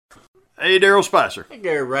Hey, Daryl Spicer. Hey,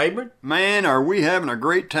 Gary Rayburn. Man, are we having a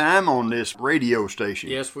great time on this radio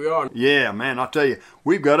station? Yes, we are. Yeah, man, I'll tell you,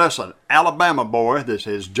 we've got us an Alabama boy that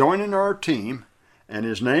is joining our team, and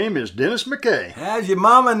his name is Dennis McKay. How's your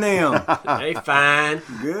mama and them? Hey, fine.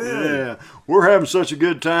 Good. Yeah, we're having such a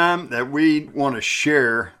good time that we want to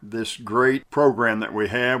share this great program that we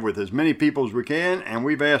have with as many people as we can, and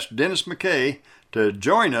we've asked Dennis McKay to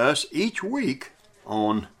join us each week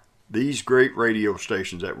on these great radio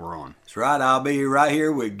stations that we're on. That's right. I'll be right here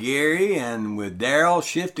with Gary and with Daryl,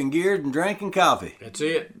 shifting gears and drinking coffee. That's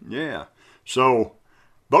it. Yeah. So,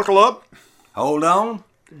 buckle up. Hold on.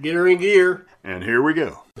 Get her in gear. And here we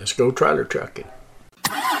go. Let's go trailer trucking.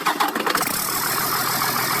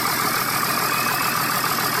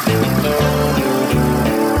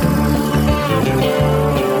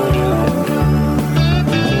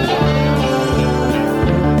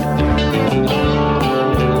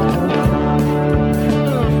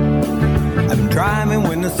 I'm driving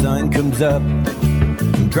when the sun comes up.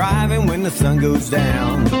 I'm driving when the sun goes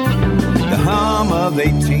down. The hum of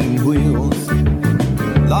 18 wheels.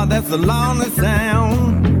 Lord, that's the lonely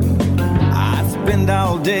sound. I spend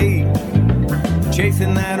all day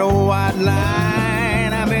chasing that old white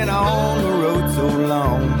line. I've been on the road so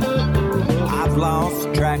long, I've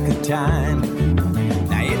lost track of time.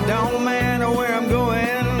 Now it don't matter where I'm going,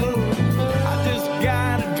 I just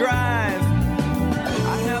gotta drive. I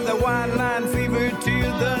have the white line fever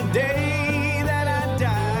till the day that I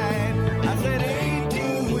died. I said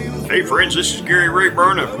 18 wheels. Hey friends, this is Gary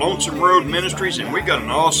Rayburn of Lonesome Road Ministries, and we got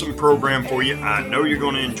an awesome program for you. I know you're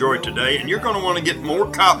going to enjoy it today, and you're going to want to get more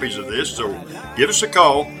copies of this, so give us a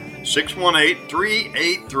call,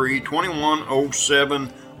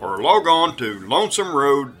 618-383-2107, or log on to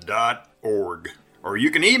lonesomeroad.org. Or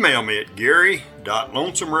you can email me at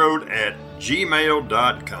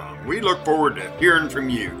gary.lonesomeroad@gmail.com. We look forward to hearing from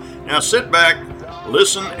you. Now sit back,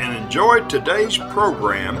 listen, and enjoy today's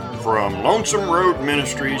program from Lonesome Road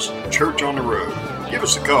Ministries, Church on the Road. Give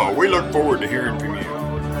us a call. We look forward to hearing from you.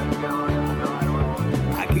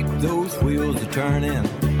 I keep those wheels a-turning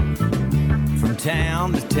from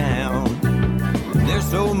town to town. There's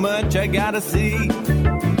so much I gotta see.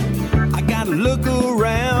 I gotta look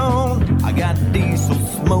around. I got diesel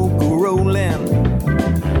smoke rolling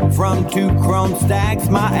from 2 chrome stacks.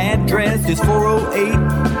 My address is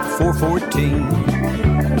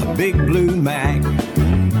 408-414, a big blue Mac.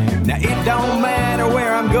 Now it don't matter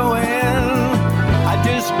where I'm going, I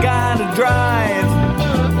just gotta drive.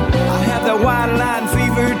 I have the white line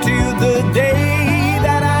fever till the day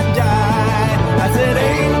that I die. I said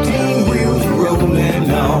 18 wheels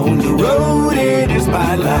rolling on the road, it is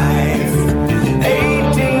my life.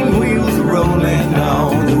 18 wheels rolling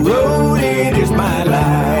on the road, it is my life.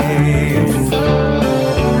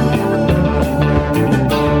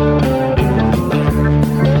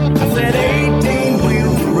 I said 18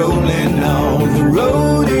 wheels rolling on the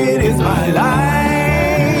road, it is my life.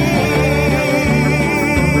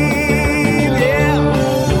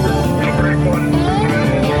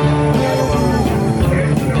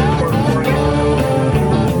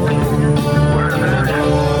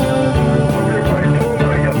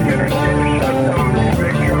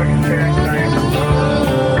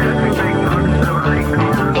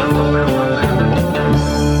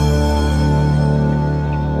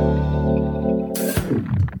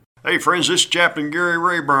 Hey friends, this is Chaplain Gary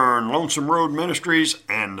Rayburn, Lonesome Road Ministries,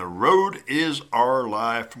 and the road is our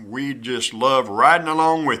life. We just love riding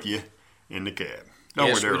along with you in the cab.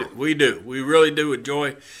 Yes, we do. We really do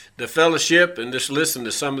enjoy the fellowship and just listen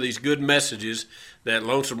to some of these good messages that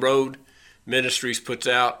Lonesome Road Ministries puts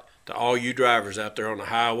out to all you drivers out there on the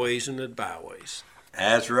highways and the byways.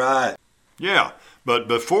 That's right. Yeah, but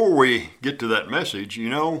before we get to that message, you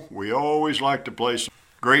know, we always like to play some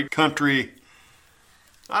great country.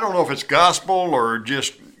 I don't know if it's gospel or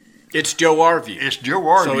just... It's Joe Arview. It's Joe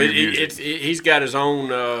Arview music. He's got his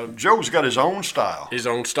own... Joe's got his own style. His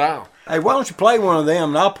own style. Hey, why don't you play one of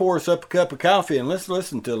them and I'll pour us up a cup of coffee and let's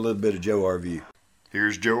listen to a little bit of Joe Arview.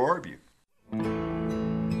 Here's Joe Arview.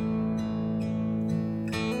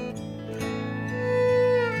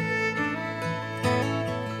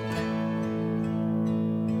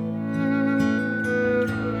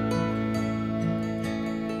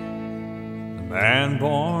 Man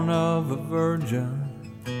born of a virgin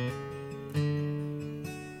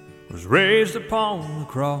was raised upon the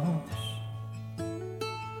cross.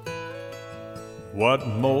 What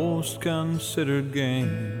most considered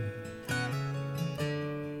gain,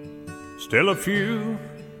 still a few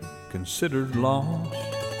considered lost.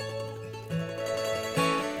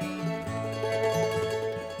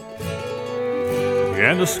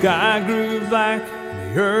 And the sky grew black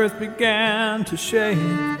The earth began to shake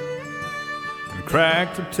and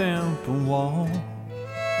cracked the temple wall.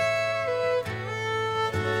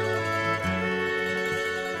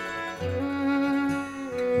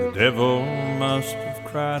 The devil must have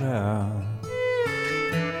cried out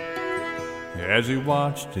as he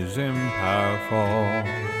watched his empire fall.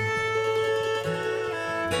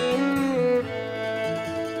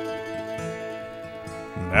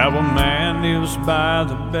 Now a man lives by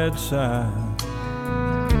the bedside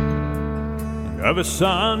of a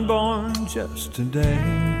son born just today,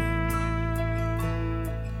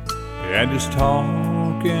 and he's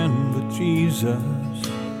talking with Jesus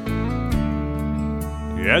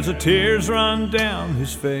as the tears run down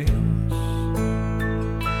his face.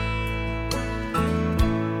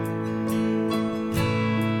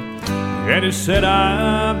 And he said,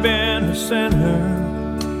 I've been a sinner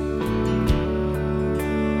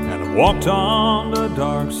and I walked on the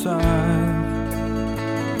dark side.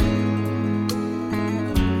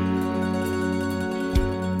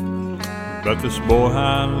 But this boy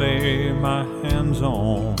I lay my hands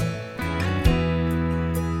on,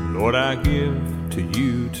 Lord, I give to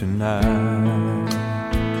you tonight.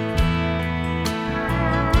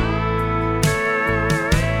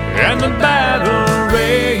 And the battle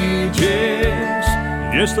rages,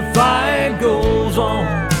 yes, the fight goes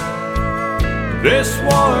on. This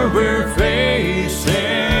war we're facing,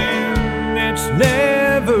 it's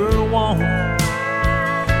never won.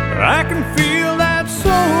 I can feel that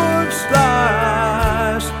sword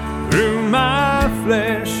slice through my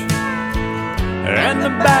flesh, and the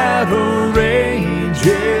battle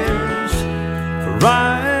rages for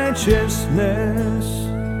righteousness.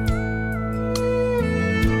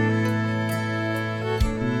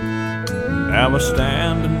 Now I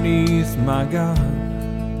stand beneath my God,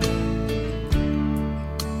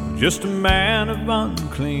 just a man of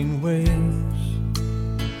unclean ways,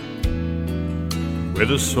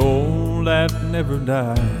 with a soul that never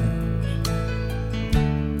dies,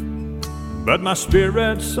 but my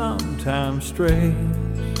spirit sometimes strays.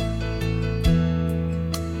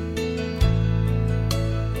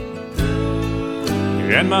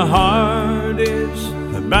 And my heart is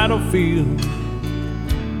a battlefield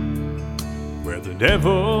where the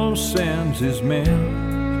devil sends his men.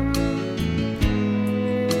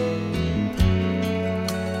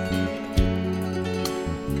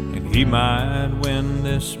 And he might win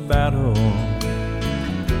this battle,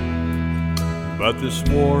 but this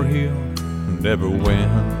war he'll never win.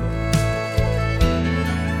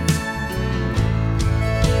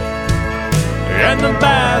 And the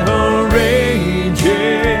battle rages,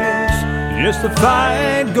 yes, the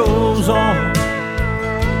fight goes on.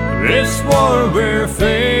 This war we're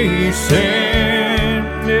facing,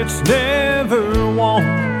 it's never won.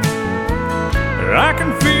 I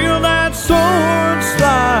can feel that sword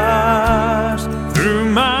slice through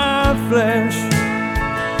my flesh,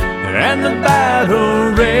 and the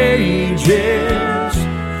battle rages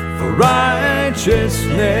for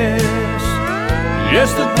righteousness.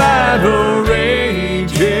 Yes, the battle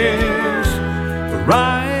rages for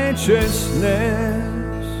righteousness.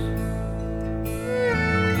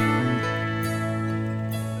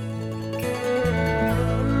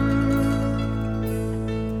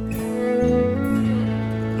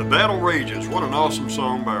 Battle Rages. What an awesome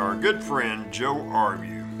song by our good friend Joe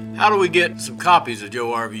Arview. How do we get some copies of Joe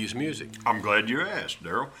Arview's music? I'm glad you asked,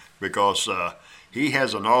 Daryl, because he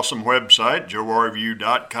has an awesome website,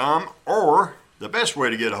 joearview.com, or the best way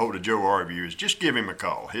to get a hold of Joe Arview is just give him a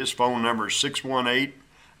call. His phone number is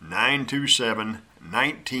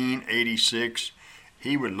 618-927-1986.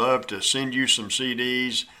 He would love to send you some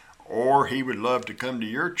CDs, or he would love to come to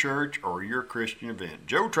your church or your Christian event.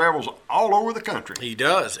 Joe travels all over the country. He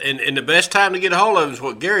does. And the best time to get a hold of him is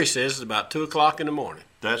what Gary says, is about 2 o'clock in the morning.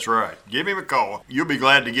 That's right. Give him a call. You'll be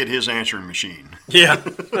glad to get his answering machine. Yeah.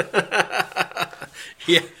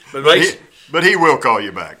 Yeah. But he will call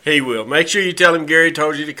you back. He will. Make sure you tell him Gary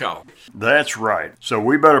told you to call. That's right. So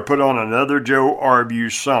we better put on another Joe Arview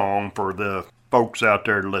song for the folks out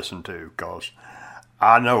there to listen to, because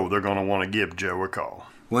I know they're going to want to give Joe a call.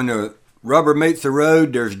 When the rubber meets the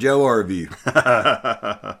road, there's Joe Arview.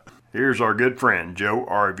 Here's our good friend Joe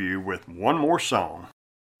Arview with one more song.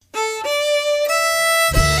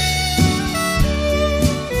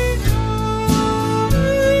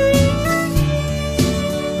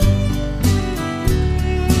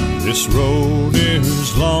 This road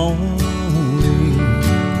is lonely,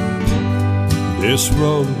 this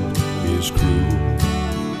road is cruel.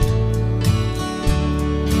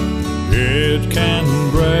 It can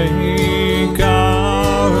break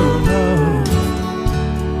our love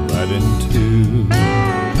right in two.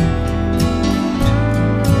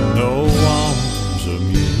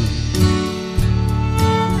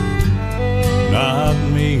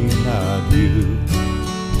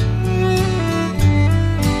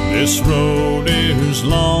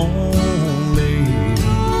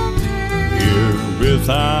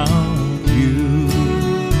 without you.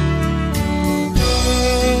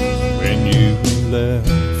 When you left,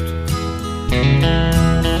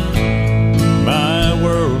 my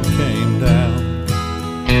world came down.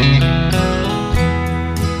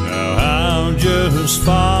 Now I'll just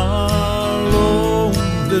follow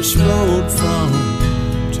this road from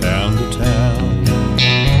town to town,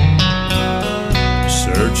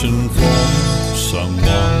 searching for someone.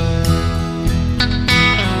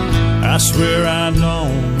 I swear I don't know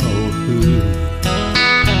who,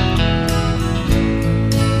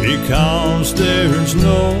 because there's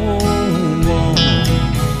no one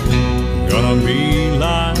gonna be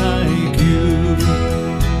like you.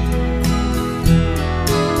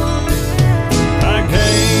 I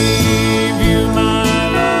gave you my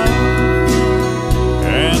love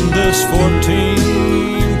and this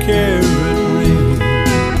 14-karat ring,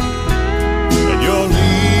 and your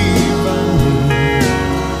leaving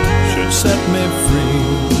should set me free,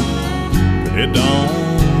 but it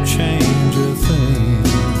don't change a thing.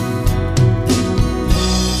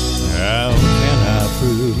 How can I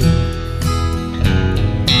prove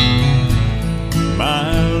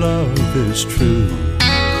my love is true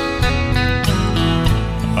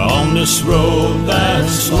on this road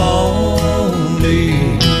that's lonely,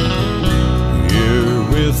 here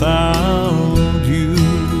without you?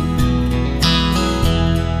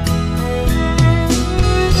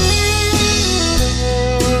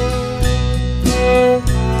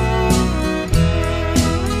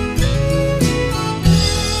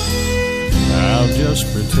 I'll just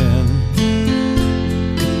pretend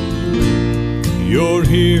you're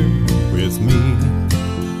here with me,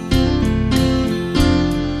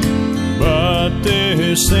 but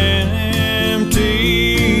this empty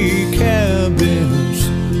cab is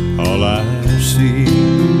all I see.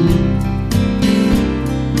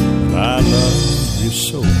 I love you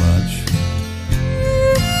so much,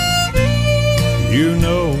 you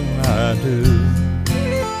know I do,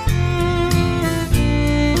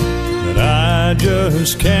 but I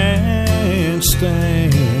just can't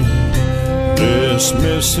stand this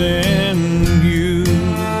missing you.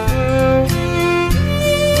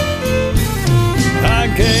 I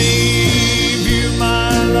gave you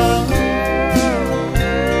my love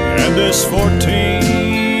and this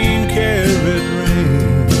 14-karat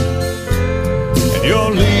ring, and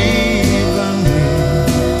your leaving me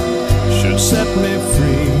should set me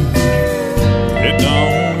free. It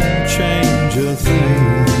don't change a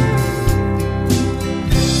thing.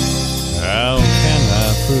 How can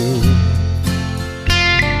I prove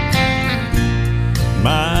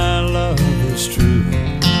my love is true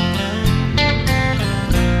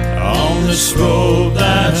on this road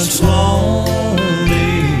that's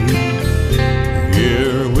lonely,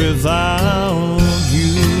 here without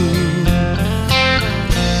you?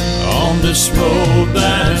 On this road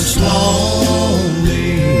that's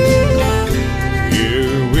lonely,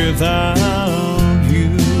 here without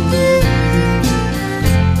you.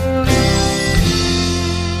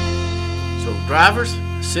 So drivers,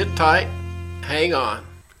 sit tight, hang on,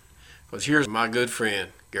 because here's my good friend,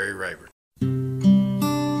 Gary Rayburn.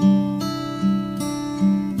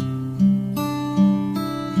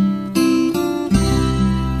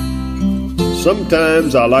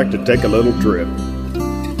 Sometimes I like to take a little trip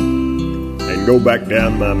and go back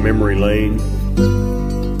down my memory lane.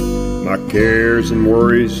 My cares and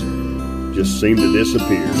worries just seem to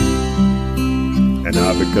disappear, and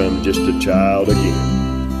I become just a child again.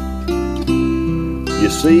 You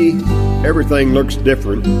see, everything looks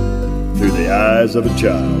different through the eyes of a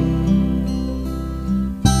child.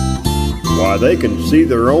 Why, they can see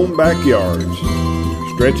their own backyards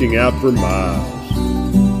stretching out for miles.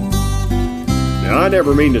 Now, I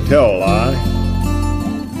never mean to tell a lie,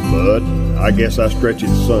 but I guess I stretch it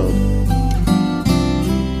some.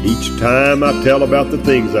 Each time I tell about the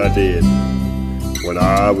things I did when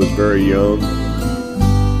I was very young.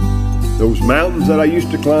 Those mountains that I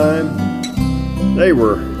used to climb, they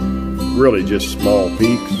were really just small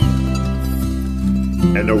peaks.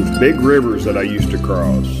 And those big rivers that I used to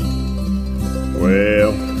cross,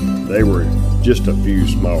 well, they were just a few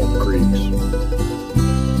small creeks.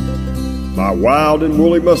 My wild and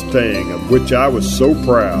woolly Mustang, of which I was so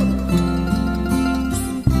proud,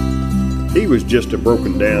 he was just a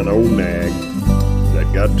broken down old nag that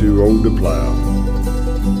got too old to plow.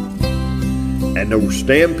 And those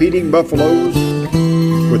stampeding buffaloes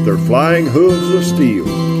with their flying hooves of steel,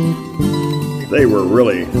 they were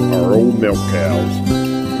really our old milk cows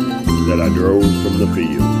that I drove from the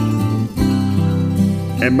fields.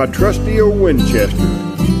 And my trusty old Winchester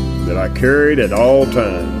that I carried at all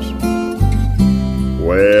times,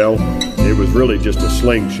 well, it was really just a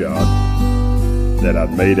slingshot, that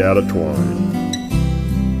I'd made out of twine.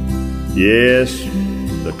 Yes,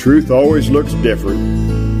 the truth always looks different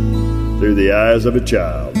through the eyes of a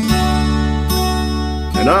child.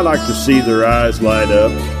 And I like to see their eyes light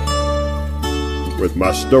up with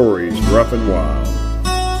my stories rough and wild.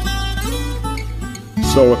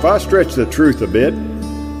 So if I stretch the truth a bit,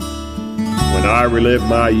 when I relive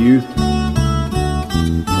my youth,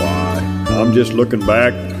 why, I'm just looking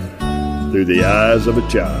back through the eyes of a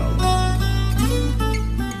child.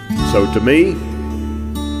 So to me,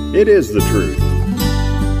 it is the truth.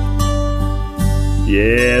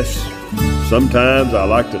 Yes, sometimes I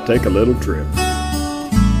like to take a little trip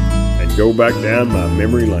and go back down my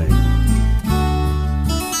memory lane.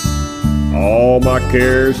 All my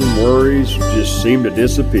cares and worries just seem to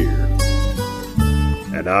disappear,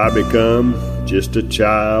 and I become just a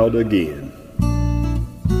child again.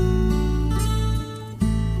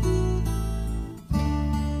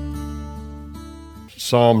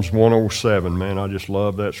 Psalms 107, man, I just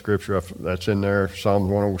love that scripture. That's in there, Psalms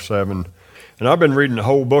 107. And I've been reading the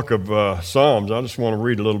whole book of Psalms. I just want to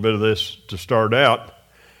read a little bit of this to start out.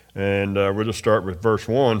 And we'll just start with verse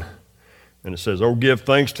 1. And it says, "Oh, give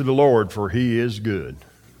thanks to the Lord, for he is good."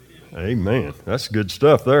 Amen. That's good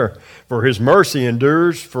stuff there. "For his mercy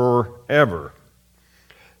endures forever.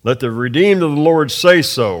 Let the redeemed of the Lord say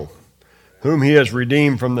so, whom he has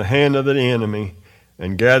redeemed from the hand of the enemy,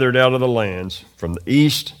 and gathered out of the lands, from the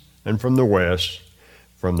east and from the west,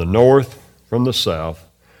 from the north, from the south.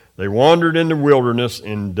 They wandered in the wilderness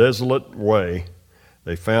in desolate way.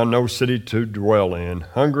 They found no city to dwell in.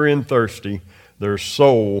 Hungry and thirsty, their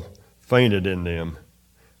soul fainted in them.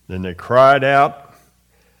 Then they cried out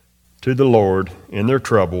to the Lord in their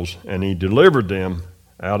troubles, and he delivered them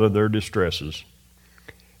out of their distresses.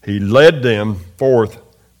 He led them forth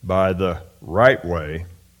by the right way,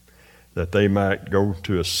 that they might go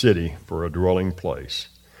to a city for a dwelling place."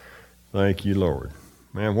 Thank you, Lord.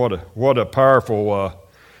 Man, what a powerful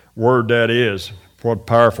word that is. What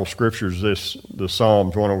powerful scriptures the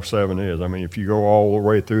Psalms 107 is. I mean, if you go all the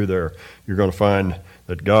way through there, you're going to find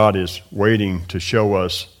that God is waiting to show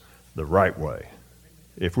us the right way,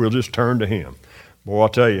 if we'll just turn to him. Boy, I'll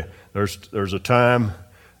tell you, there's a time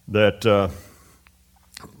that,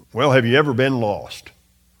 well, have you ever been lost?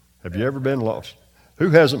 Have you ever been lost? Who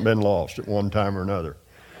hasn't been lost at one time or another?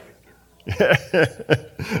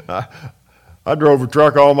 I drove a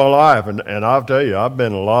truck all my life, and I'll tell you, I've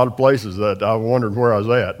been in a lot of places that I wondered where I was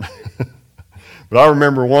at. But I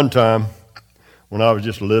remember one time when I was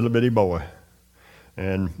just a little bitty boy,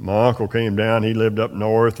 and my uncle came down. He lived up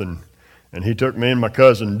north, and he took me and my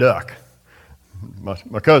cousin Duck.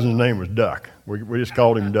 My cousin's name was Duck. We just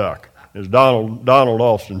called him Duck. It's Donald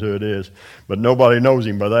Austin, who it is, but nobody knows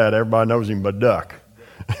him by that. Everybody knows him by Duck.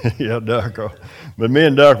 Yeah, Duck. But me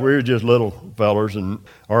and Duck, we were just little fellers, and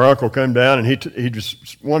our uncle came down, and he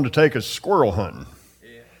just wanted to take us squirrel hunting.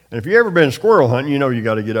 Yeah. And if you ever been squirrel hunting, you know you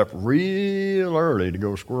got to get up real early to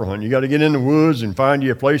go squirrel hunting. You got to get in the woods and find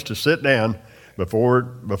you a place to sit down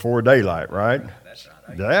before daylight, right? That's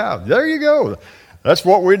right. Yeah, there you go. That's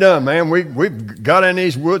what we done, man. We got in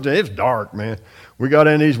these woods, and it's dark, man. We got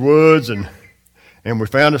in these woods, and we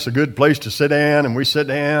found us a good place to sit down, and we sat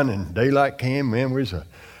down, and daylight came, man. We was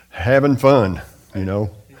having fun, you know,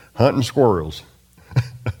 hunting squirrels.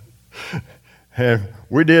 And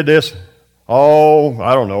we did this all,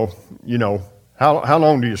 I don't know, you know, how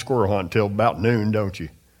long do you squirrel hunt? Till about noon, don't you?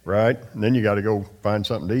 Right? And then you got to go find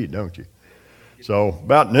something to eat, don't you? So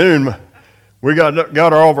about noon, we got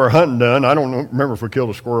all of our hunting done. I don't remember if we killed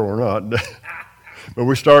a squirrel or not, but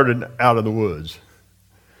we started out of the woods.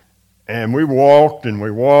 And we walked and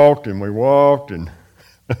we walked and we walked, and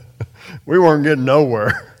we weren't getting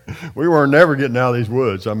nowhere. We weren't never getting out of these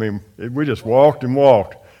woods. I mean, we just walked and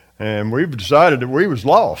walked, and we decided that we was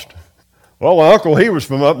lost. Well, my uncle, he was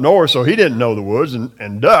from up north, so he didn't know the woods,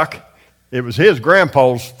 and Duck, it was his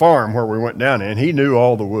grandpa's farm where we went down there, and he knew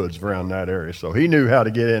all the woods around that area, so he knew how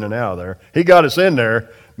to get in and out of there. He got us in there,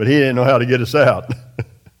 but he didn't know how to get us out.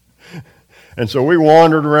 And so we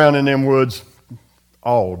wandered around in them woods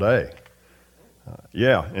all day.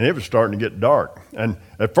 Yeah, and it was starting to get dark. And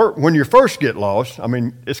when you first get lost, I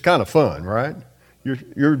mean, it's kind of fun, right?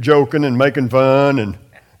 You're joking and making fun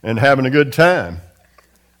and having a good time.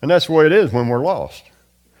 And that's the way it is when we're lost.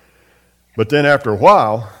 But then after a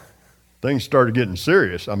while, things started getting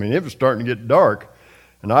serious. I mean, it was starting to get dark,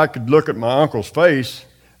 and I could look at my uncle's face,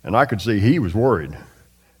 and I could see he was worried.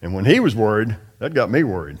 And when he was worried, that got me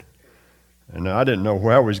worried. And I didn't know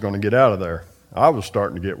how we was going to get out of there. I was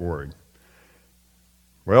starting to get worried.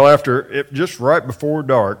 Well, just right before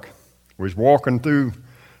dark, we was walking through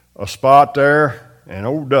a spot there, and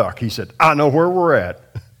old Duck, he said, I know where we're at.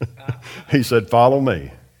 He said, follow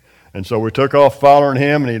me. And so we took off following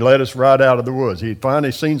him, and he led us right out of the woods. He'd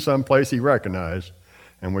finally seen some place he recognized,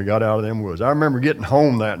 and we got out of them woods. I remember getting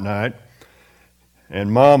home that night,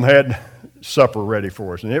 and Mom had supper ready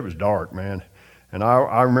for us, and it was dark, man. And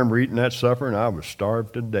I remember eating that supper, and I was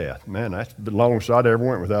starved to death. Man, that's the longest I'd ever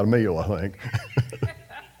went without a meal, I think.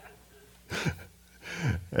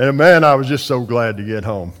 And, man, I was just so glad to get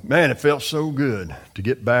home. Man, it felt so good to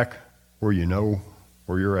get back where you know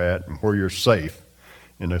where you're at and where you're safe,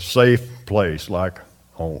 in a safe place like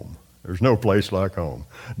home. There's no place like home.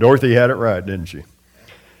 Dorothy had it right, didn't she?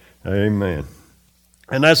 Amen.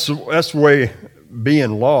 And that's the way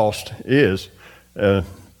being lost is,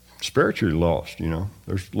 spiritually lost, you know.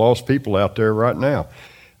 There's lost people out there right now.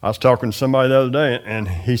 I was talking to somebody the other day, and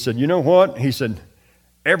he said, you know what? He said,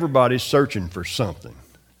 everybody's searching for something.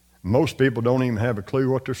 Most people don't even have a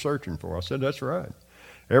clue what they're searching for. I said, that's right.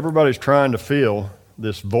 Everybody's trying to fill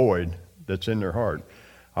this void that's in their heart.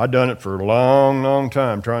 I've done it for a long, long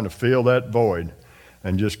time, trying to fill that void,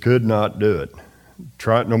 and just could not do it.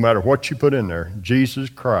 Try it, no matter what you put in there.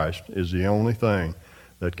 Jesus Christ is the only thing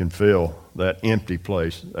that can fill that empty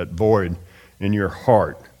place, that void in your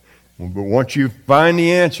heart. But once you find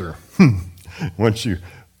the answer, once you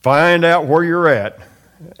find out where you're at,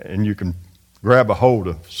 and you can grab a hold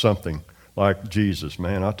of something like Jesus,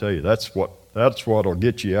 man, I tell you, that's what'll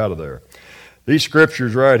get you out of there. These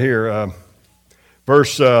scriptures right here,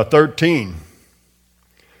 verse 13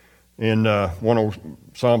 in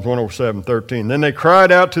Psalms 107:13. Then they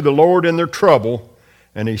cried out to the Lord in their trouble,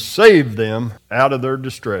 and he saved them out of their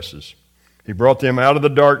distresses. He brought them out of the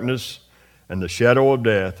darkness and the shadow of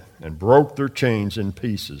death and broke their chains in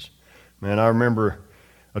pieces. Man, I remember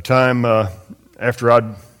a time after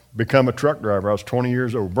I'd become a truck driver. I was 20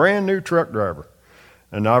 years old, brand new truck driver.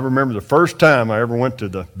 And I remember the first time I ever went to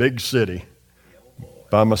the big city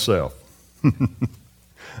by myself.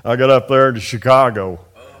 I got up there to Chicago.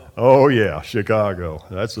 Oh, yeah, Chicago.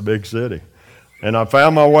 That's the big city. And I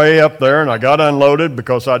found my way up there, and I got unloaded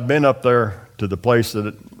because I'd been up there to the place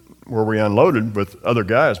where we unloaded with other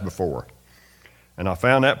guys before. And I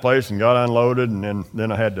found that place and got unloaded, and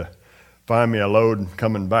then I had to find me a load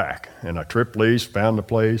coming back. And I tripped lease, found the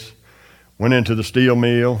place, went into the steel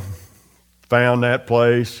mill, found that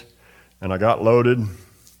place, and I got loaded,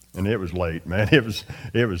 and it was late, man. It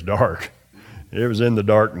was dark. It was in the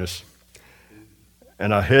darkness.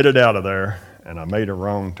 And I headed out of there, and I made a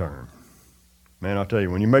wrong turn. Man, I'll tell you,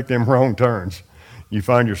 when you make them wrong turns, you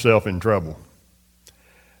find yourself in trouble.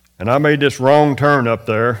 And I made this wrong turn up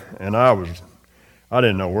there, and I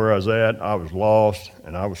didn't know where I was at. I was lost,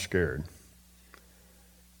 and I was scared.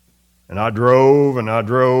 And I drove, and I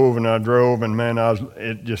drove, and I drove, and man,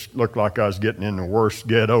 it just looked like I was getting in the worst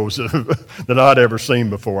ghettos that I'd ever seen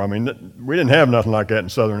before. I mean, we didn't have nothing like that in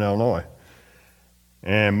southern Illinois.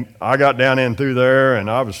 And I got down in through there, and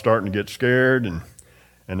I was starting to get scared,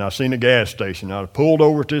 and I seen a gas station. I pulled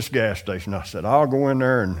over at this gas station. I said, I'll go in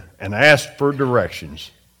there and ask for directions.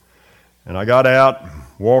 And I got out,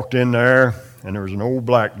 walked in there, and there was an old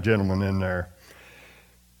black gentleman in there.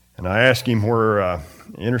 And I asked him where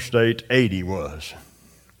Interstate 80 was.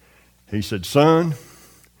 He said, son,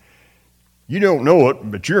 you don't know it,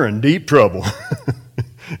 but you're in deep trouble.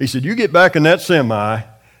 He said, you get back in that semi,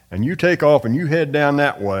 and you take off and you head down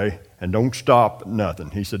that way, and don't stop at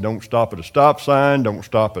nothing. He said, don't stop at a stop sign, don't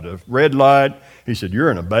stop at a red light. He said,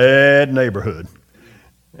 you're in a bad neighborhood.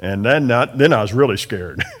 And then I was really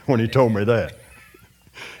scared when he told me that.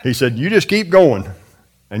 He said, you just keep going,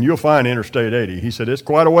 and you'll find Interstate 80. He said, it's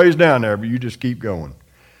quite a ways down there, but you just keep going.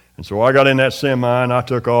 And so I got in that semi, and I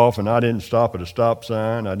took off, and I didn't stop at a stop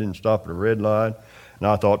sign. I didn't stop at a red light. And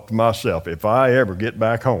I thought to myself, if I ever get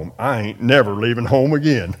back home, I ain't never leaving home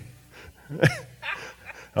again.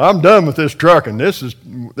 I'm done with this trucking. This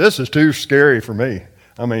is too scary for me.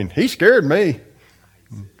 I mean, he scared me.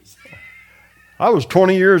 I was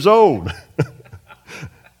 20 years old.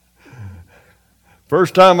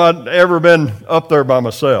 First time I'd ever been up there by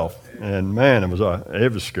myself. And man, it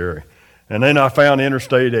was scary. And then I found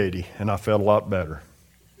Interstate 80, and I felt a lot better.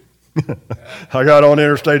 I got on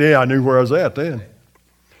Interstate 80, I knew where I was at then.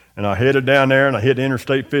 And I headed down there, and I hit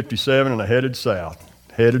Interstate 57, and I headed south,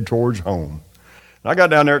 headed towards home. And I got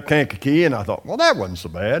down there at Kankakee, and I thought, well, that wasn't so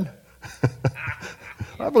bad.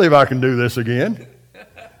 I believe I can do this again.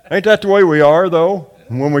 Ain't that the way we are, though?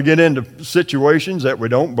 When we get into situations that we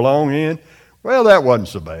don't belong in, well, that wasn't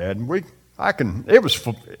so bad. It was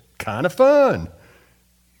kind of fun.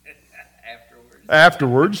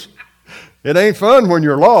 Afterwards. It ain't fun when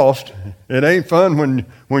you're lost. It ain't fun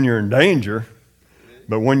when you're in danger.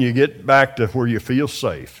 But when you get back to where you feel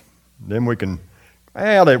safe, then we can,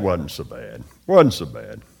 well, it wasn't so bad. Wasn't so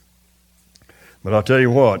bad. But I'll tell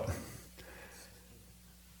you what,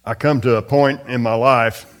 I come to a point in my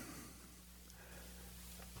life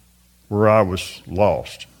where I was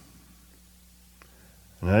lost.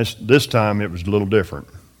 And this time it was a little different.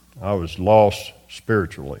 I was lost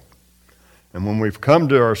spiritually. And when we've come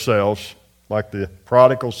to ourselves, like the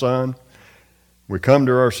prodigal son, we come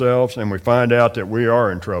to ourselves and we find out that we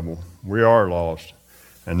are in trouble. We are lost.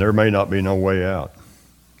 And there may not be no way out.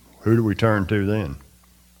 Who do we turn to then?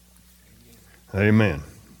 Amen.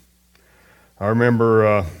 I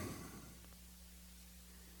remember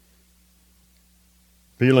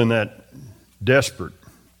feeling that desperate,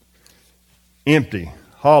 empty,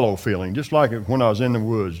 hollow feeling, just like when I was in the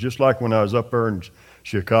woods, just like when I was up there in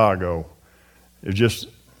Chicago. It was just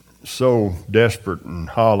so desperate and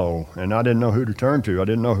hollow, and I didn't know who to turn to. I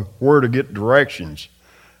didn't know where to get directions,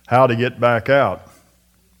 how to get back out.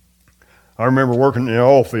 I remember working in the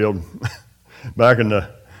oil field back in the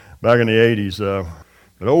 80s.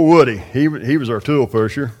 But old Woody, he was our tool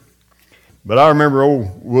pusher. But I remember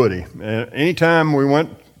old Woody. And anytime we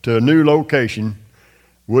went to a new location,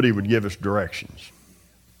 Woody would give us directions.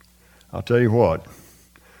 I'll tell you what,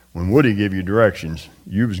 when Woody gave you directions,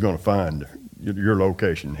 you was going to find your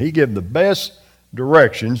location. He gave the best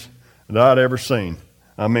directions that I'd ever seen.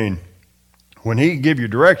 I mean, when he give you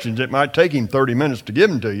directions, it might take him 30 minutes to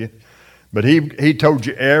give them to you, but he told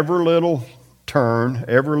you every little turn,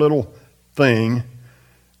 every little thing.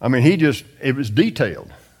 I mean, it was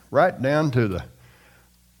detailed, right down to the,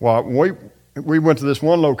 well, we went to this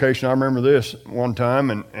one location, I remember this one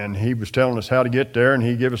time, and he was telling us how to get there, and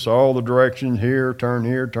he gave us all the directions, here, turn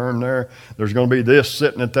there. There's going to be this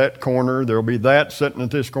sitting at that corner. There'll be that sitting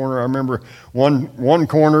at this corner. I remember one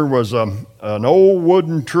corner was an old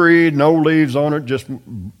wooden tree, no leaves on it, just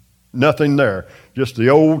nothing there, just the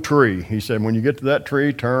old tree. He said, when you get to that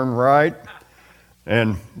tree, turn right.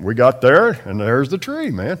 And we got there, and there's the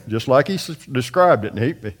tree, man, just like he described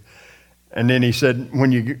it. And then he said,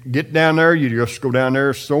 when you get down there, you just go down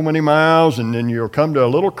there so many miles, and then you'll come to a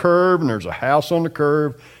little curve, and there's a house on the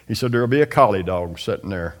curve. He said, there'll be a collie dog sitting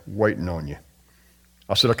there waiting on you.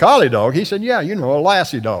 I said, a collie dog? He said, yeah, a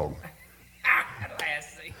lassie dog.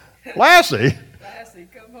 Lassie? Lassie,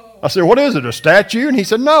 come home. I said, what is it, a statue? And he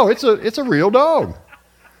said, no, it's a real dog.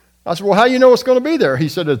 I said, well, how do you know it's going to be there? He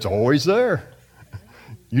said, it's always there.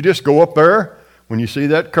 You just go up there. When you see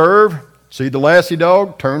that curve, see the lassie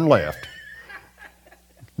dog, turn left.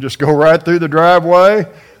 Just go right through the driveway.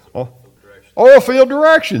 Oil field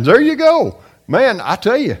directions. There you go. Man, I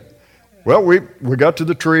tell you. Well, we got to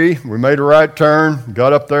the tree. We made a right turn.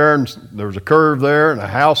 Got up there, and there was a curve there and a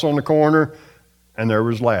house on the corner. And there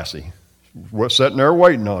was Lassie sitting there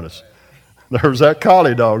waiting on us. There was that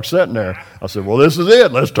collie dog sitting there. I said, well, this is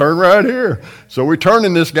it. Let's turn right here. So we turned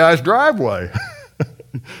in this guy's driveway.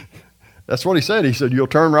 That's what he said. He said, you'll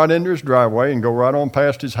turn right into his driveway and go right on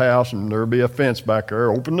past his house, and there'll be a fence back there.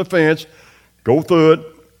 Open the fence, go through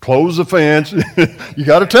it, close the fence. You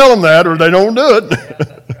got to tell them that or they don't do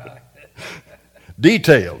it.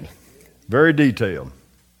 Detailed, very detailed.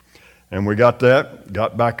 And we got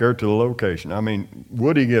back there to the location. I mean,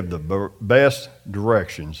 Woody gave the best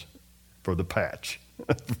directions for the patch.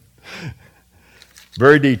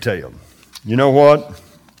 Very detailed. You know what?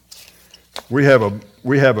 We have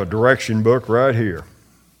a direction book right here.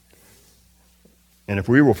 And if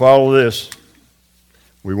we will follow this,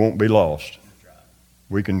 we won't be lost.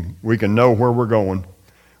 We can know where we're going.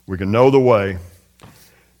 We can know the way.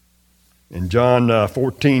 In John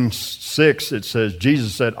 14:6, it says,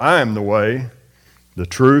 Jesus said, I am the way, the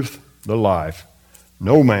truth, the life.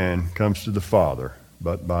 No man comes to the Father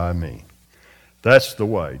but by me. That's the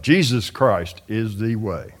way. Jesus Christ is the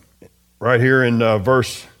way. Right here in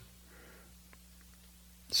verse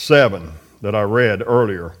 7 that I read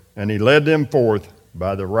earlier, and he led them forth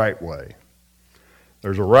by the right way.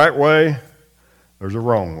 There's a right way, there's a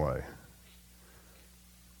wrong way.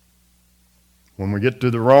 When we get to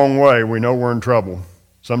the wrong way, we know we're in trouble.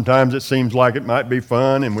 Sometimes it seems like it might be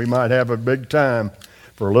fun and we might have a big time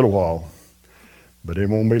for a little while, but it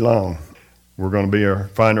won't be long. We're going to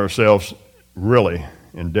find ourselves really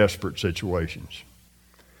in desperate situations.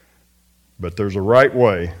 But there's a right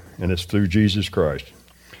way, and it's through Jesus Christ.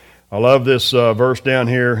 I love this verse down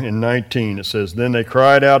here in 19. It says, then they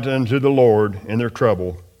cried out unto the Lord in their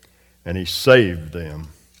trouble, and he saved them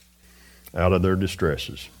out of their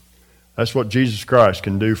distresses. That's what Jesus Christ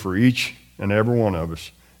can do for each and every one of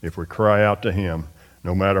us if we cry out to him.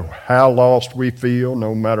 No matter how lost we feel,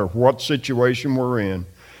 no matter what situation we're in,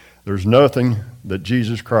 there's nothing that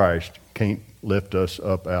Jesus Christ can't lift us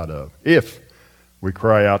up out of, if we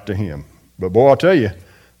cry out to him. But boy, I'll tell you,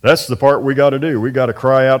 that's the part we got to do. We got to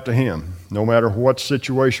cry out to him. No matter what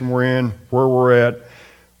situation we're in, where we're at,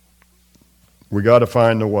 we got to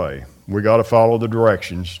find the way. We got to follow the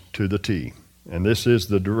directions to the T. And this is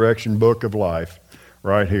the direction book of life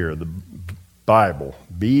right here, the Bible,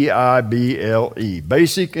 Bible,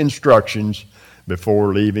 basic instructions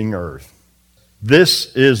before leaving earth.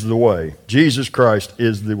 This is the way. Jesus Christ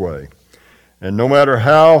is the way. And no matter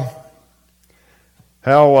how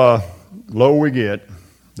low we get,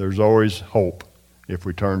 there's always hope if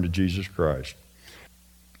we turn to Jesus Christ.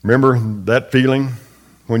 Remember that feeling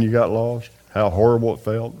when you got lost? How horrible it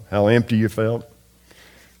felt? How empty you felt?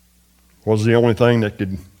 What was the only thing that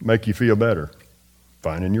could make you feel better?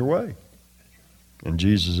 Finding your way. And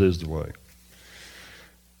Jesus is the way.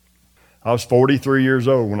 I was 43 years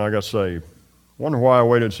old when I got saved. Wonder why I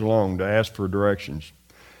waited so long to ask for directions.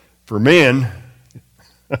 For men,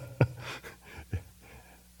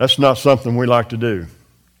 that's not something we like to do,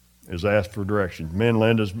 is ask for directions. Me and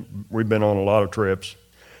Linda's, we've been on a lot of trips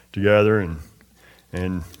together,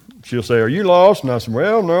 and she'll say, "Are you lost?" And I said,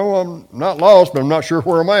 "Well, no, I'm not lost, but I'm not sure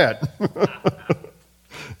where I'm at."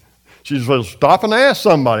 She says, "Stop and ask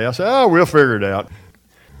somebody." I said, "Oh, we'll figure it out."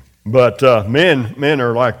 But men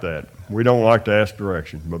are like that. We don't like to ask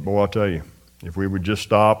directions. But boy, I'll tell you, if we would just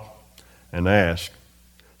stop and ask,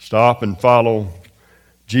 stop and follow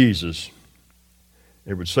Jesus,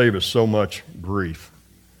 it would save us so much grief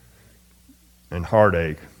and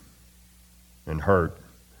heartache and hurt.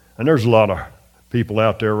 And there's a lot of people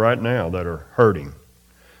out there right now that are hurting,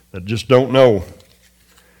 that just don't know.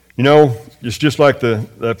 You know, it's just like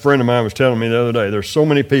that friend of mine was telling me the other day. There's so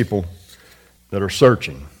many people that are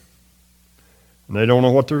searching, and they don't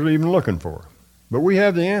know what they're even looking for. But we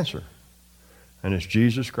have the answer, and it's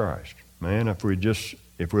Jesus Christ. Man, if we'll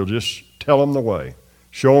just tell them the way,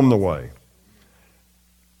 show them the way,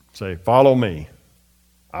 say, "Follow me,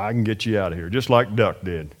 I can get you out of here," just like Duck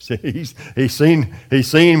did. See, he's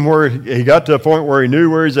seen where he got to a point where he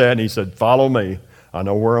knew where he's at, and he said, "Follow me, I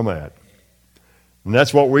know where I'm at." And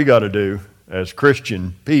that's what we got to do as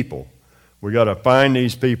Christian people. We got to find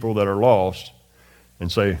these people that are lost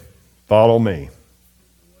and say, "Follow me.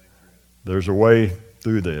 There's a way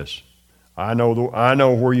through this. I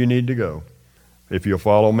know where you need to go. If you'll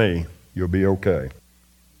follow me, you'll be okay."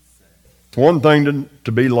 It's one thing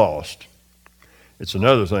to be lost. It's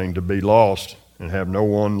another thing to be lost and have no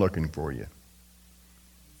one looking for you.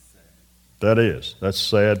 That's a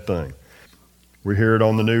sad thing. We hear it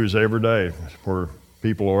on the news every day where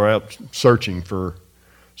people are out searching for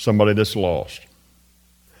somebody that's lost.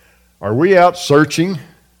 Are we out searching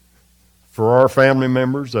for our family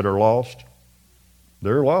members that are lost?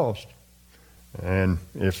 They're lost. And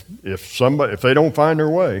if they don't find their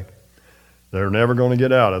way, they're never going to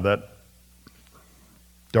get out of that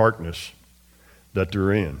darkness that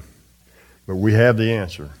they're in. But we have the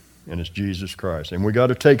answer, and it's Jesus Christ. And we got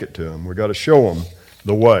to take it to them. We got to show them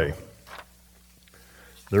the way.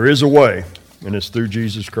 There is a way, and it's through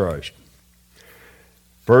Jesus Christ.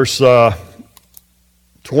 Verse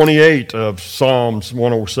 28 of Psalms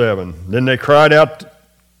 107. Then they cried out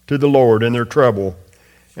to the Lord in their trouble,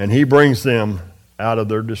 and he brings them out of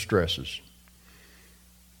their distresses.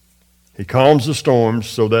 He calms the storms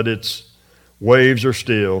so that its waves are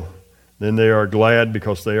still. Then they are glad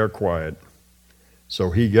because they are quiet.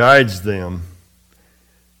 So he guides them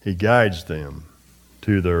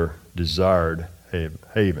to their desired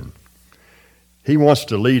haven. He wants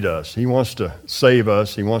to lead us. He wants to save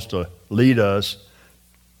us. He wants to lead us.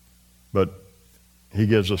 But he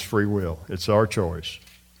gives us free will. It's our choice.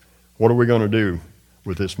 What are we going to do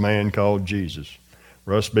with this man called Jesus?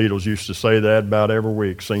 Russ Beatles used to say that about every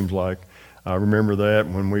week, seems like. I remember that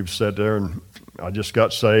when we sat there and I just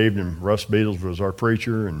got saved, and Russ Beatles was our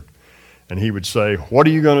preacher, and he would say, "What are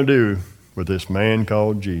you going to do with this man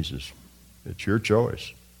called Jesus?" It's your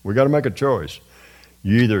choice. We got to make a choice.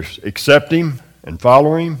 You either accept him and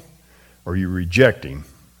follow him, or you reject him,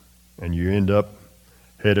 and you end up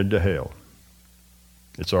headed to hell.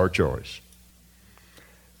 It's our choice.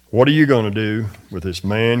 What are you going to do with this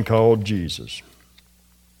man called Jesus?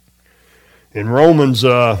 In Romans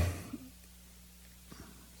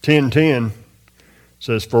 10:10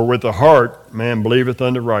 says, "For with the heart man believeth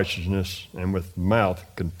unto righteousness, and with the mouth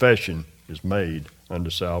confession is made unto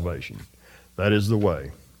salvation." That is the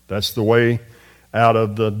way. That's the way out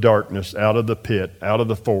of the darkness, out of the pit, out of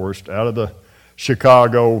the forest, out of the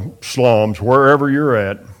Chicago slums, wherever you're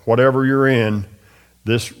at, whatever you're in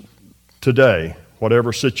this today,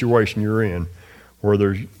 whatever situation you're in, where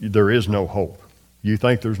there is no hope. You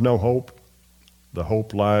think there's no hope? The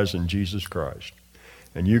hope lies in Jesus Christ.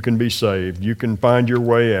 And you can be saved. You can find your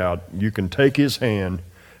way out. You can take his hand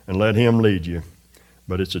and let him lead you.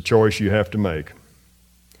 But it's a choice you have to make.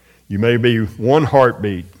 You may be one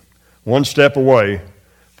heartbeat, one step away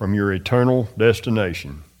from your eternal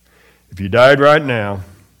destination. If you died right now,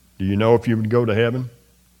 do you know if you would go to heaven?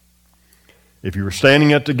 If you were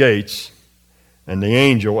standing at the gates and the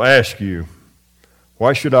angel asked you,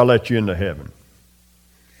 "Why should I let you into heaven?"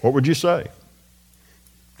 what would you say?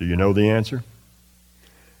 Do you know the answer?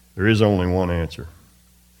 There is only one answer.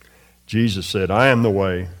 Jesus said, "I am the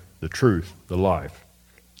way, the truth, the life.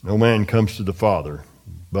 No man comes to the Father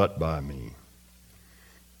but by me."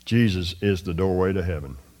 Jesus is the doorway to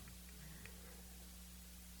heaven.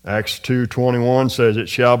 Acts 2:21 says, "It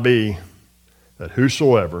shall be that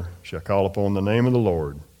whosoever shall call upon the name of the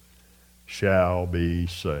Lord shall be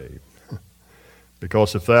saved."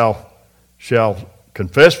 Because if thou shalt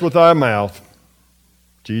confess with thy mouth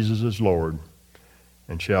Jesus is Lord,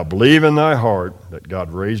 and shalt believe in thy heart that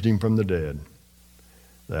God raised him from the dead,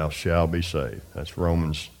 thou shalt be saved. That's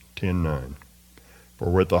Romans 10:9.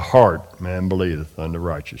 For with the heart man believeth unto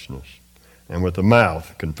righteousness, and with the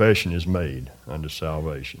mouth confession is made unto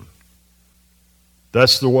salvation.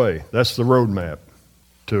 That's the way. That's the roadmap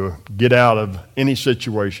to get out of any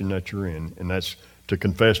situation that you're in, and that's to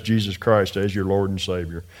confess Jesus Christ as your Lord and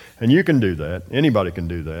Savior. And you can do that. Anybody can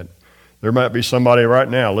do that. There might be somebody right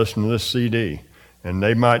now listening to this CD, and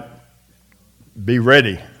they might be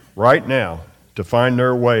ready right now to find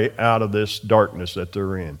their way out of this darkness that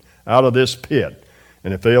they're in, out of this pit.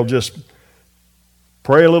 And if they'll just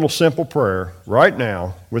pray a little simple prayer right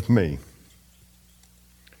now with me,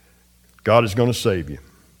 God is going to save you.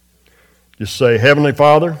 Just say, "Heavenly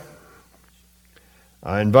Father,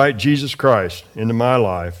 I invite Jesus Christ into my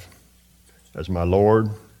life as my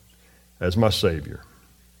Lord, as my Savior.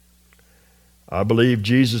 I believe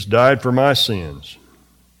Jesus died for my sins.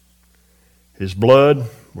 His blood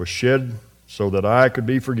was shed so that I could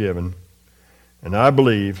be forgiven, and I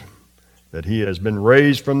believe that he has been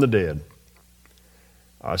raised from the dead.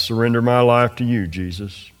 I surrender my life to you,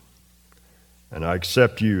 Jesus, and I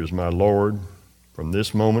accept you as my Lord from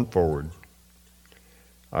this moment forward.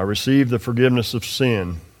 I receive the forgiveness of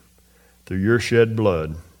sin through your shed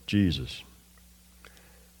blood, Jesus.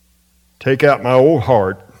 Take out my old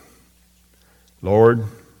heart. Lord,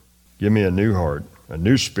 give me a new heart, a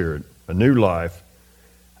new spirit, a new life,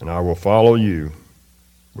 and I will follow you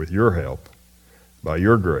with your help, by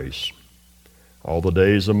your grace, all the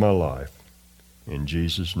days of my life. In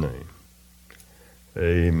Jesus' name,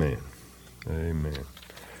 amen. Amen.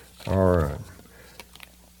 All right.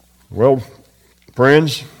 Well,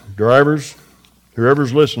 friends, drivers,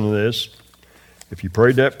 whoever's listening to this, if you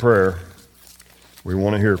prayed that prayer, we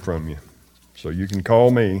want to hear from you. So you can call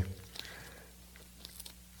me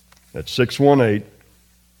at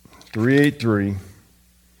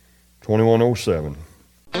 618-383-2107.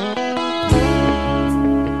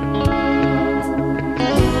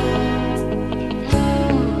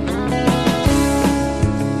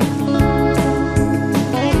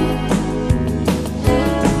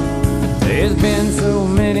 There's been so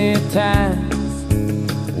many times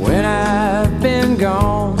when I've been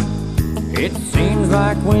gone. It seems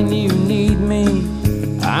like when you need me,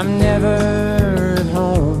 I'm never at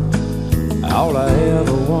home. All I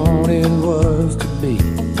ever wanted was to be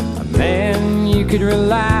a man you could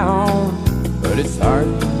rely on, but it's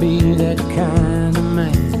hard to be that kind of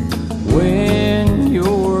man when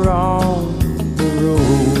you're on the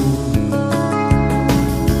road.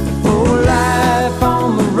 Oh, life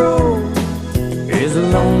on the road is a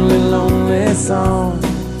lonely, lonely song.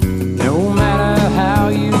 No matter how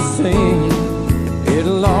you sing,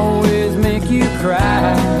 it'll always make you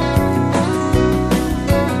cry.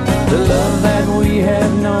 The love that we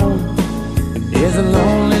have known is a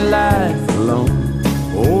lonely life alone.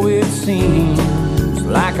 Oh, it seems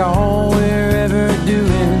like all we're ever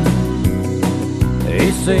doing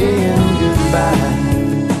is saying goodbye.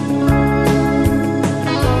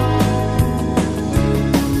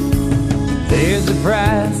 There's a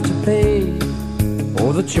price to pay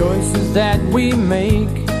for the choices that we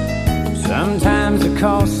make. Sometimes the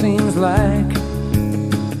cost seems like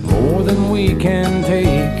more than we can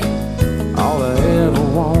take. All I ever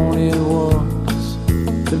wanted was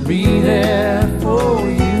to be there for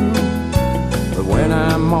you, but when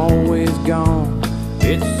I'm always gone,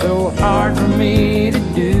 it's so hard for me to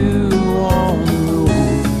do on the road.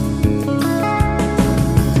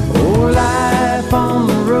 Oh, life on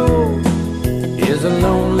the road is a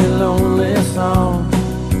lonely, lonely song.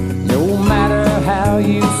 No matter how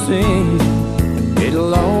you sing,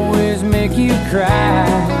 it'll always make you cry.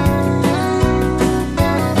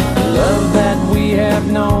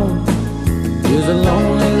 is a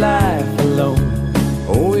lonely life alone.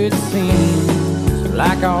 Oh, it seems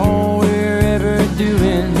like all we're ever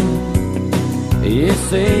doing is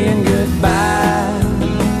saying goodbye.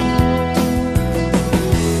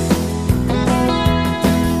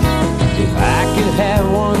 If I could have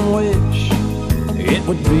one wish, it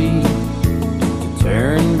would be to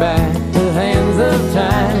turn back the hands of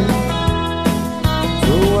time,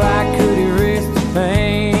 so I could erase the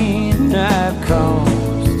pain I've caused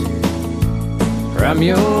from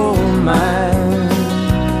your mind.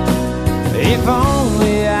 If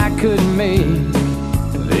only I could make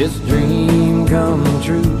this dream come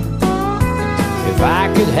true. If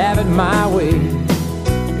I could have it my way,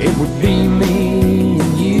 it would be me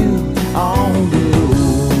and you on the road.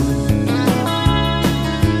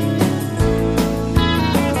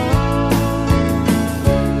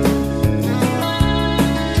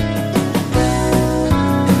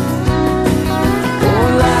 Oh,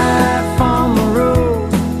 life on the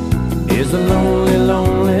road is a lonely,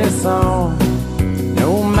 lonely song.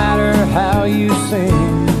 No matter how you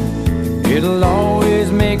sing, it'll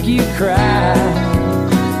always make you cry.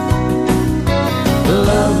 The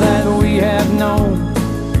love that we have known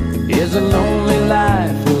is a lonely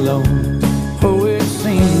life alone. Oh, it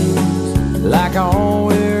seems like all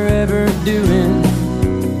we're ever doing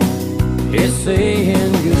is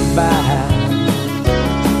saying goodbye.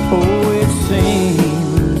 Oh, it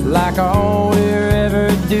seems like all we're ever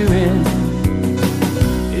doing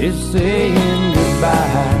is saying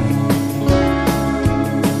goodbye.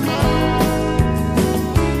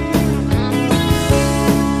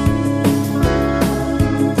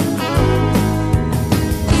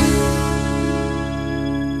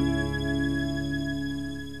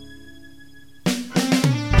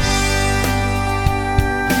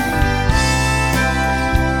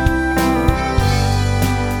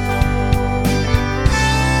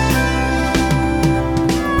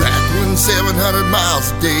 Back when 700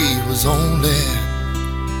 miles a day was only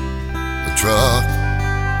a truck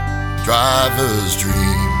driver's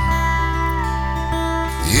dream,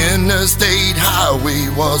 the interstate highway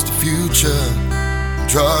was the future.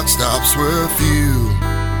 Truck stops were few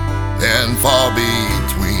and far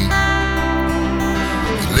between.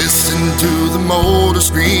 You listen to the motor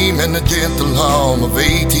scream and the gentle hum of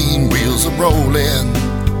 18 wheels a rolling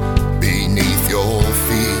beneath your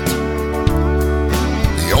feet.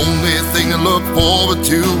 The only thing to look forward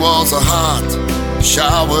to was a hot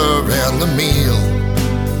shower and a meal,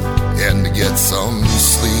 and to get some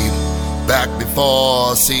sleep back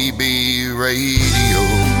before CB radios.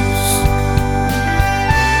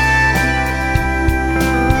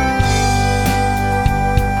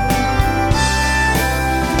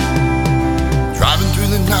 Driving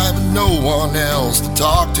through the night with no one else to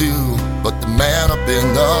talk to but the man up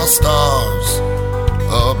in the stars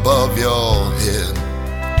above your head.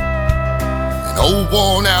 An old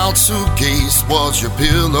worn out suitcase was your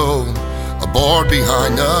pillow, a board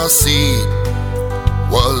behind the seat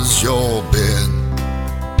was your bed.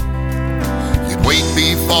 You'd wait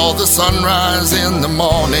before the sunrise in the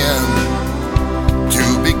morning to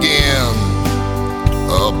begin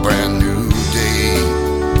a brand new day,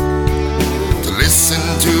 to listen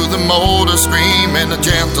to the motor scream and the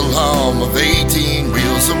gentle hum of 18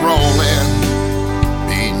 wheels a rolling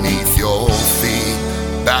beneath your feet,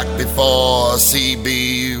 back before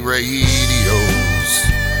CB radios.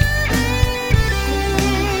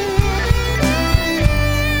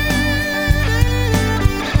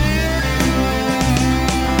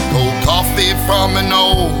 Cold coffee from an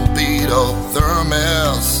old beat-up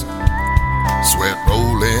thermos, sweat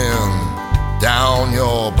rolling down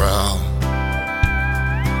your brow.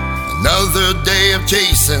 Another day of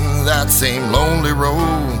chasing that same lonely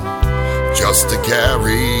road, just to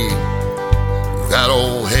carry that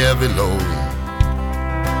old heavy load.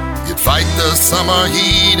 You'd fight the summer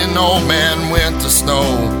heat and old man winter snow.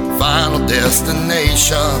 Final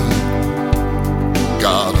destination,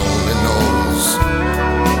 God only knows.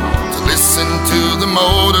 To listen to the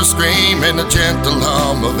motor scream and the gentle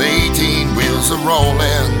hum of 18 wheels a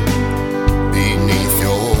rolling beneath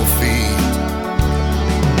your feet.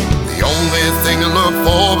 The only thing to look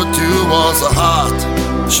forward to was a hot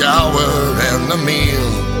shower and a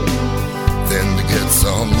meal, then to get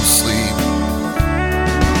some sleep.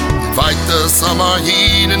 Fight the summer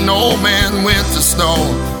heat and old man winter snow.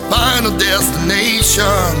 Final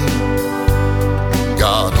destination,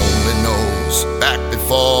 God only knows. Back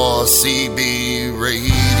before CB radios.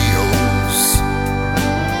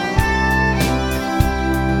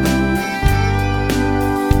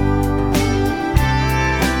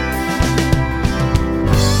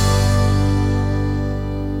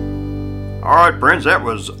 All right, friends, that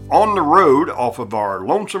was On the Road off of our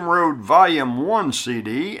Lonesome Road Volume 1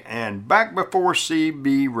 CD and Back Before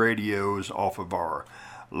CB Radios off of our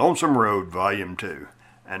Lonesome Road Volume 2.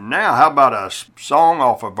 And now, how about a song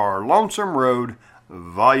off of our Lonesome Road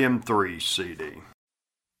Volume 3 CD?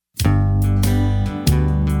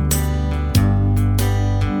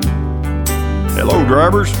 Hello,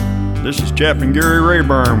 drivers. This is Chaplain Gary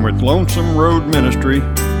Rayburn with Lonesome Road Ministry,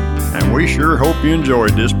 and we sure hope you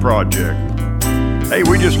enjoyed this project. Hey,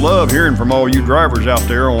 we just love hearing from all you drivers out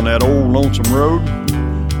there on that old lonesome road.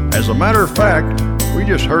 As a matter of fact, we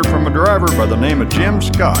just heard from a driver by the name of Jim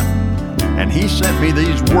Scott, and he sent me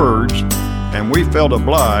these words, and we felt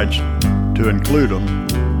obliged to include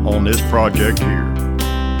them on this project here.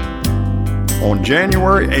 On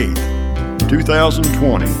January 8th,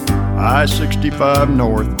 2020, I-65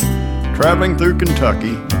 North, traveling through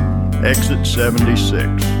Kentucky, exit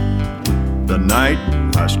 76. The night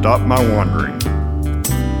I stopped my wandering.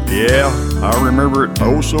 Yeah, I remember it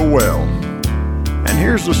oh so well. And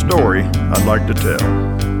here's the story I'd like to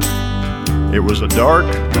tell. It was a dark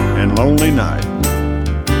and lonely night.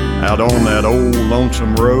 Out on that old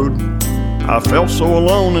lonesome road, I felt so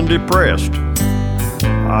alone and depressed.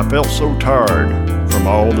 I felt so tired from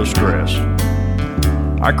all the stress.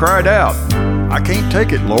 I cried out, "I can't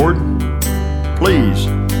take it, Lord. Please,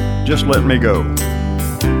 just let me go."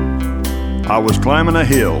 I was climbing a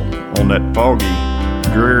hill on that foggy,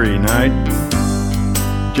 dreary night.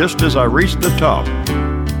 Just as I reached the top,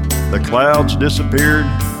 the clouds disappeared,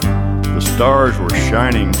 the stars were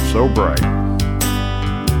shining so bright.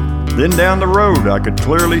 Then down the road I could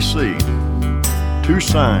clearly see two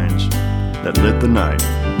signs that lit the night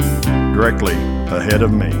directly ahead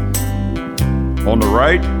of me. On the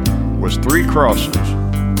right was 3 crosses,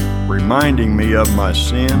 reminding me of my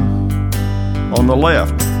sin. On the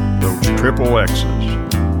left, those triple X's,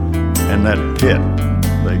 and that pit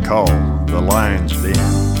they call the lion's den.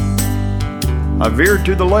 I veered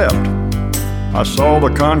to the left. I saw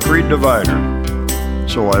the concrete divider,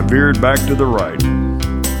 so I veered back to the right.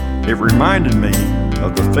 It reminded me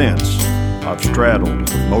of the fence I've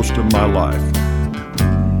straddled most of my life.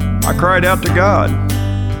 I cried out to God,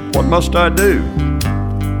 "What must I do?"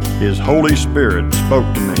 His Holy Spirit spoke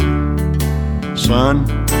to me. "Son,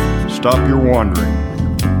 stop your wandering.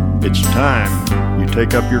 It's time you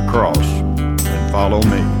take up your cross and follow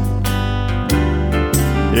me."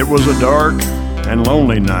 It was a dark and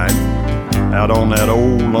lonely night out on that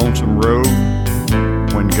old lonesome road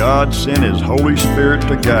when God sent His Holy Spirit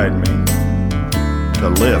to guide me, to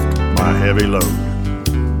lift my heavy load.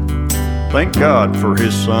 Thank God for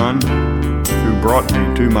His Son who brought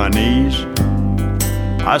me to my knees.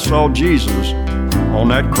 I saw Jesus on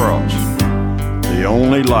that cross, the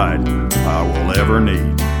only light I will ever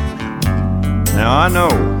need. Now I know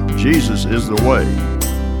Jesus is the way,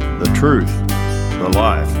 the truth, the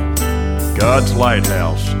life, God's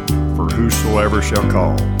lighthouse for whosoever shall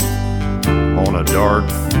call. On a dark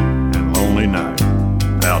and lonely night,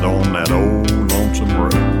 out on that old lonesome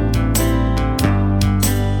road.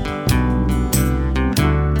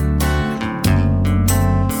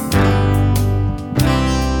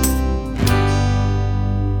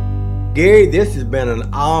 Gary, this has been an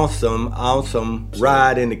awesome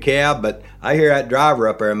ride in the cab, but I hear that driver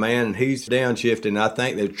up there, man, and he's downshifting. I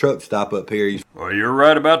think there's a truck stop up here. Well, you're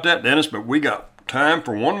right about that, Dennis, but we got time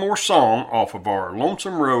for one more song off of our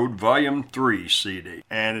Lonesome Road Volume 3 CD.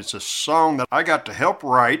 And it's a song that I got to help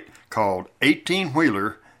write called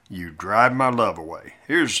 18-Wheeler, You Drive My Love Away.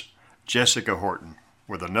 Here's Jessica Horton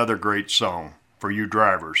with another great song for you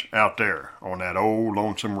drivers out there on that old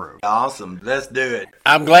lonesome road. Awesome. Let's do it.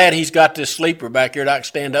 I'm glad he's got this sleeper back here that I can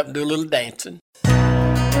stand up and do a little dancing.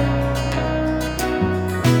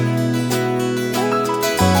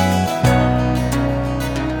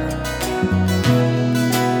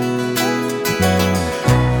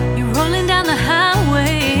 You're rolling down the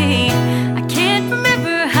highway. I can't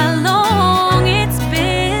remember how long it's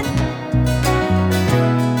been.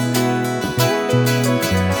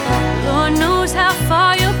 Lord knows how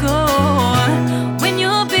far you'll go when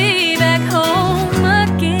you'll be back home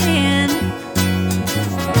again.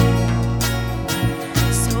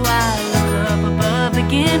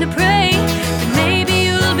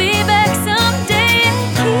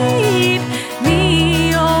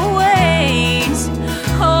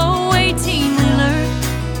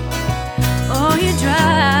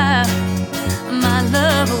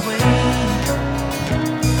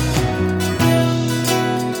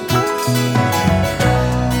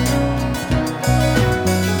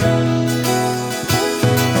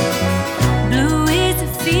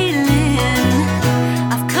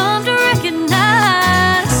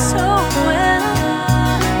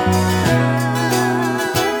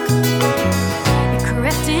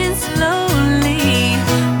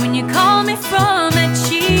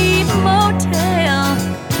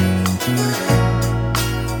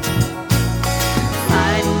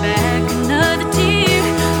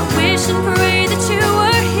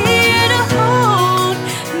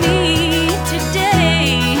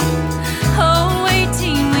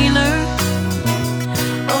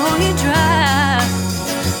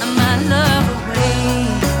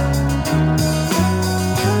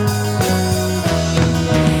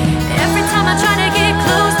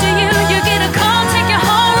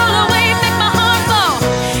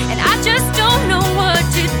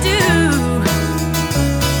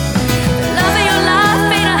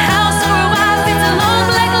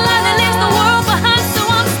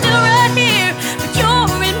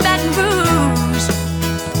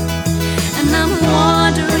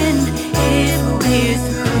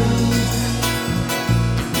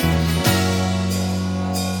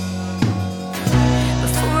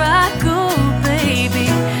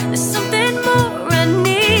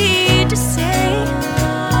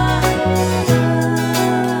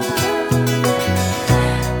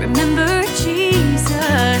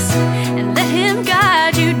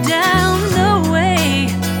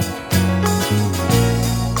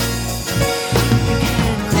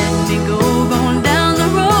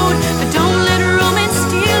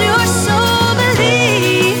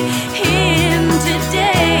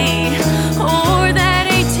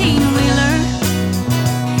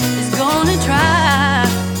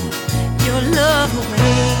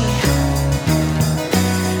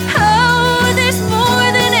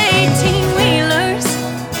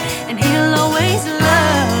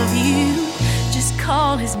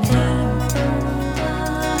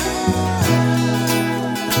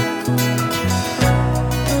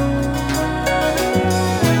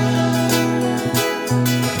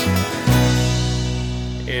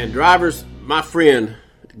 Drivers, my friend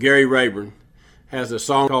Gary Rayburn has a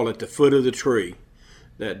song called At the Foot of the Tree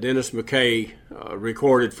that Dennis McKay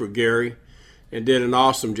recorded for Gary and did an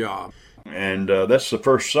awesome job. And that's the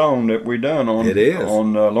first song that we done on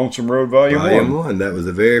Lonesome Road Volume 1. That was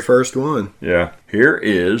the very first one. Yeah. Here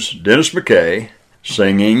is Dennis McKay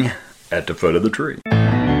singing At the Foot of the Tree.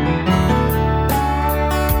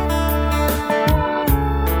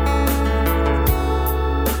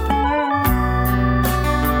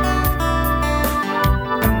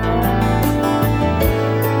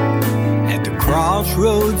 At the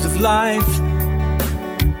crossroads of life,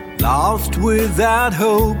 lost without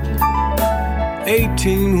hope,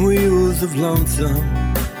 18 wheels of lonesome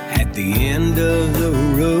at the end of the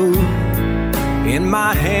road. In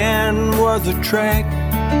my hand was a tract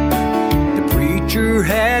the preacher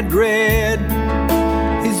had read,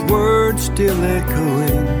 his words still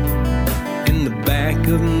echoing in the back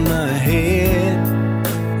of my head.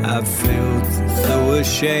 I felt so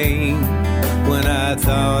ashamed when I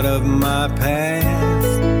thought of my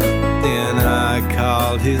past. Then I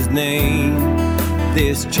called his name.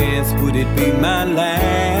 This chance, would it be my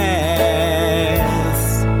last?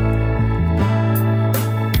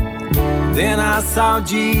 Then I saw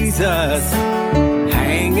Jesus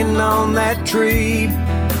hanging on that tree.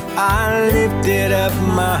 I lifted up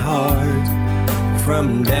my heart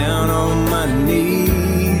from down on my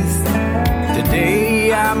knees.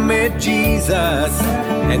 Today I met Jesus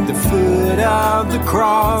at the foot of the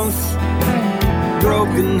cross,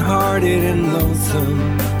 broken hearted and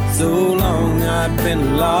lonesome. So long I've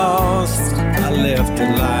been lost. I left a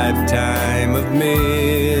lifetime of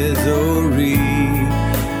misery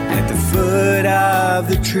at the foot of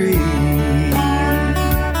the tree.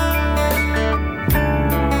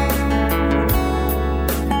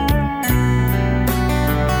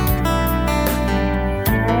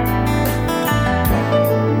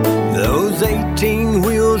 Those 18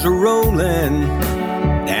 wheels are rolling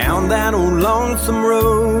down that old lonesome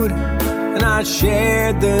road, and I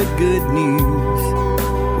shared the good news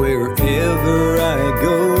wherever I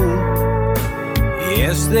go.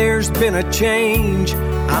 Yes, there's been a change.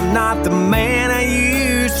 I'm not the man I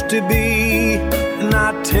used to be, and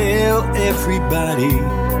I tell everybody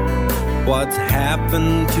what's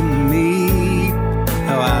happened to me.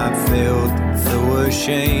 How I felt so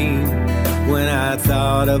ashamed when I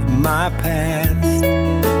thought of my past,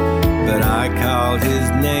 but I called his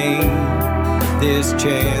name. This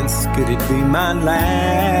chance, could it be my last?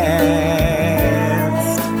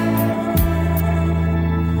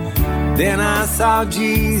 Then I saw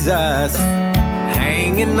Jesus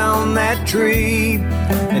hanging on that tree,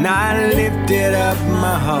 and I lifted up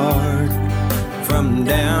my heart from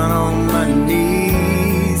down on my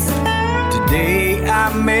knees. Today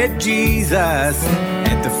I met Jesus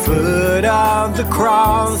at the foot of the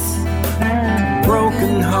cross,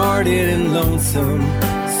 broken hearted and lonesome.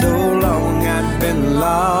 So long I've been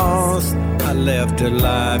lost. I left a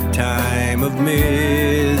lifetime of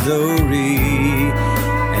misery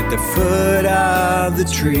at the foot of the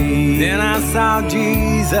tree. Then I saw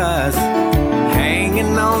Jesus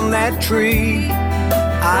hanging on that tree.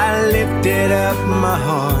 I lifted up my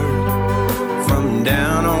heart from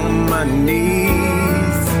down on my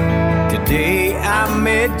knees. Today I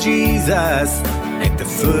met Jesus at the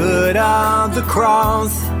foot of the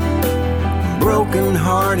cross, broken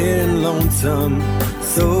hearted and lonesome.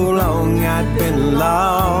 So long I'd been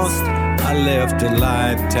lost. I left a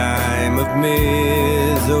lifetime of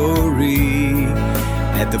misery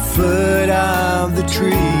at the foot of the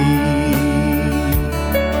tree.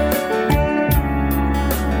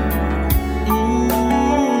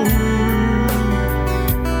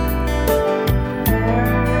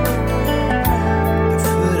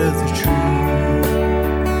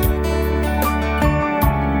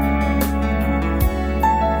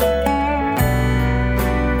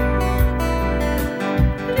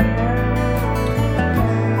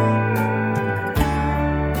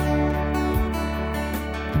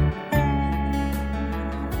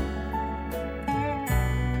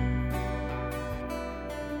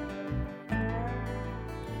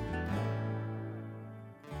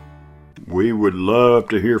 We would love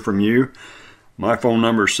to hear from you. My phone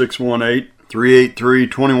number is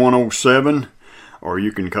 618-383-2107, or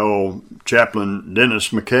you can call Chaplain Dennis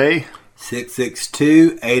McKay.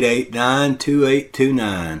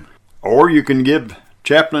 662-889-2829. Or you can give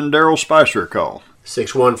Chaplain Daryl Spicer a call.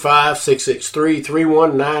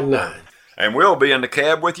 615-663-3199. And we'll be in the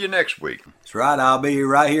cab with you next week. That's right. I'll be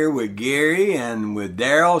right here with Gary and with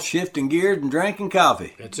Daryl, shifting gears and drinking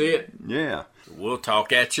coffee. That's it. Yeah. We'll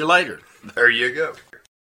talk at you later. There you go.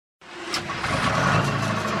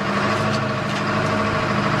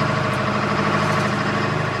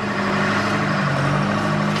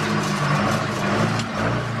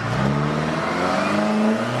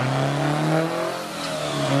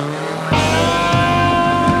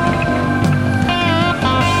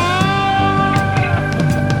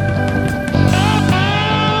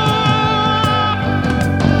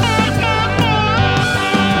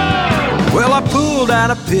 pulled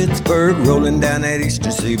out of Pittsburgh, rolling down that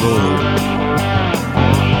eastern seaboard.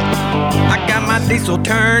 I got my diesel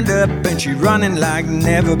turned up and she running like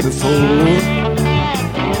never before.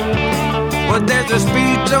 Well, there's a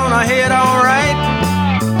speed zone ahead, alright,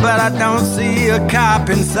 but I don't see a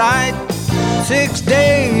cop in sight. 6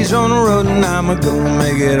 days on the road and I'm gonna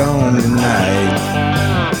make it home tonight.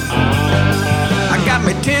 I got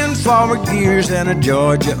me 10 forward gears and a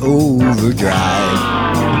Georgia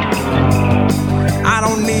overdrive. I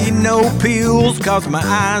don't need no pills cause my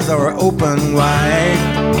eyes are open wide.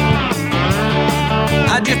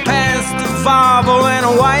 I just passed a Volvo and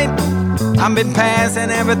a white. I've been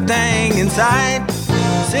passing everything inside.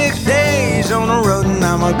 6 days on the road and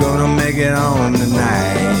I'm gonna make it home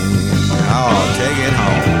tonight. Oh, take it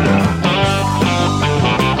home.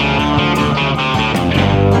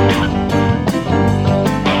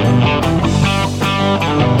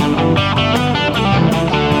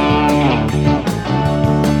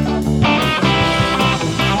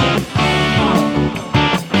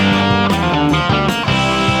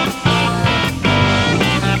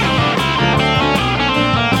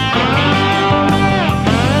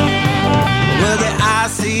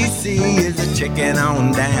 Checking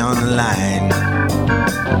on down the line.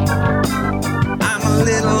 I'm a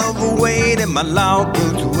little overweight and my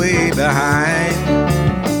logbook's way behind.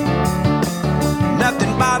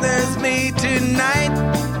 Nothing bothers me tonight.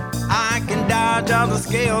 I can dodge all the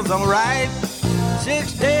scales alright.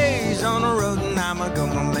 6 days on the road and I'm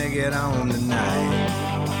gonna make it home tonight.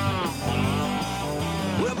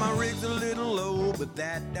 Well, my rig's a little low, but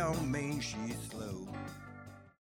that don't mean she's slow.